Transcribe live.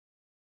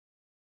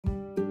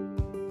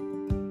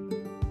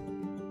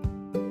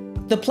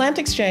The Plant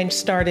Exchange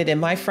started in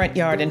my front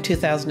yard in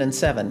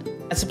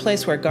 2007 as a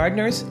place where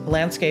gardeners,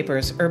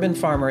 landscapers, urban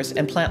farmers,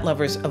 and plant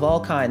lovers of all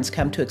kinds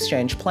come to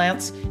exchange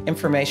plants,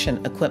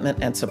 information, equipment,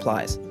 and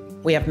supplies.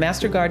 We have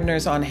master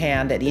gardeners on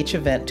hand at each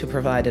event to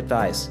provide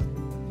advice.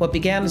 What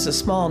began as a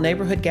small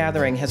neighborhood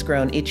gathering has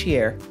grown each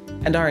year,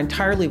 and our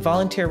entirely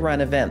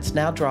volunteer-run events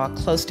now draw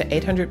close to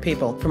 800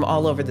 people from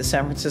all over the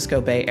San Francisco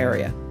Bay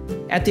Area.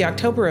 At the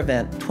October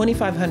event,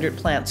 2,500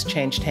 plants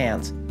changed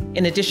hands,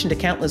 in addition to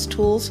countless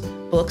tools,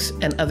 books,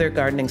 and other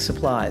gardening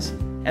supplies.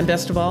 And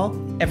best of all,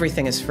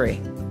 everything is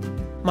free.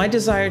 My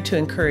desire to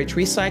encourage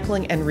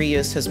recycling and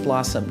reuse has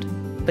blossomed,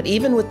 but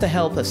even with the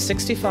help of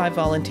 65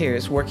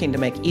 volunteers working to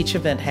make each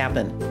event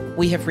happen,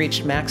 we have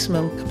reached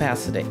maximum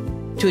capacity.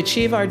 To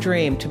achieve our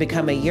dream to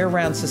become a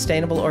year-round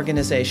sustainable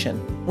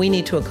organization, we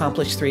need to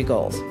accomplish 3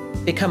 goals: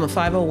 become a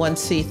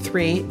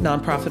 501c3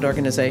 nonprofit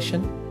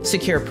organization,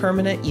 secure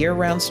permanent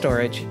year-round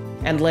storage,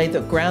 and lay the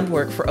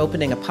groundwork for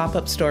opening a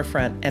pop-up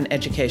storefront and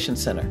education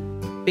center.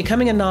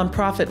 Becoming a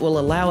nonprofit will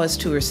allow us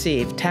to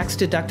receive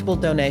tax-deductible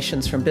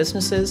donations from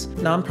businesses,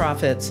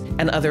 nonprofits,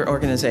 and other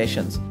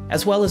organizations,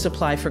 as well as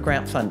apply for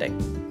grant funding.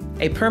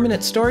 A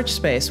permanent storage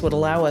space would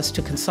allow us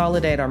to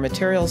consolidate our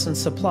materials and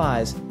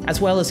supplies,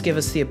 as well as give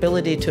us the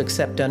ability to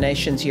accept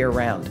donations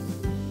year-round.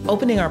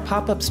 Opening our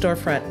pop-up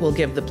storefront will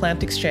give the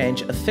Plant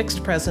Exchange a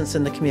fixed presence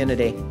in the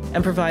community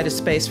and provide a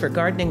space for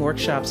gardening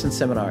workshops and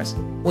seminars.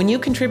 When you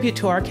contribute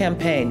to our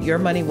campaign, your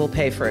money will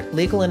pay for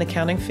legal and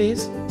accounting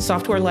fees,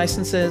 software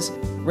licenses,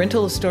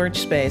 rental of storage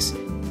space,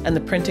 and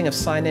the printing of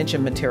signage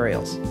and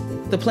materials.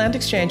 The Plant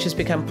Exchange has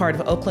become part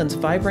of Oakland's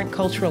vibrant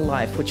cultural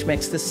life, which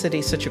makes this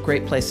city such a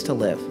great place to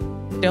live.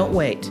 Don't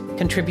wait.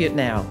 Contribute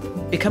now.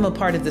 Become a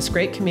part of this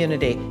great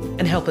community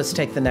and help us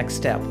take the next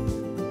step.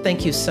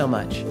 Thank you so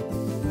much.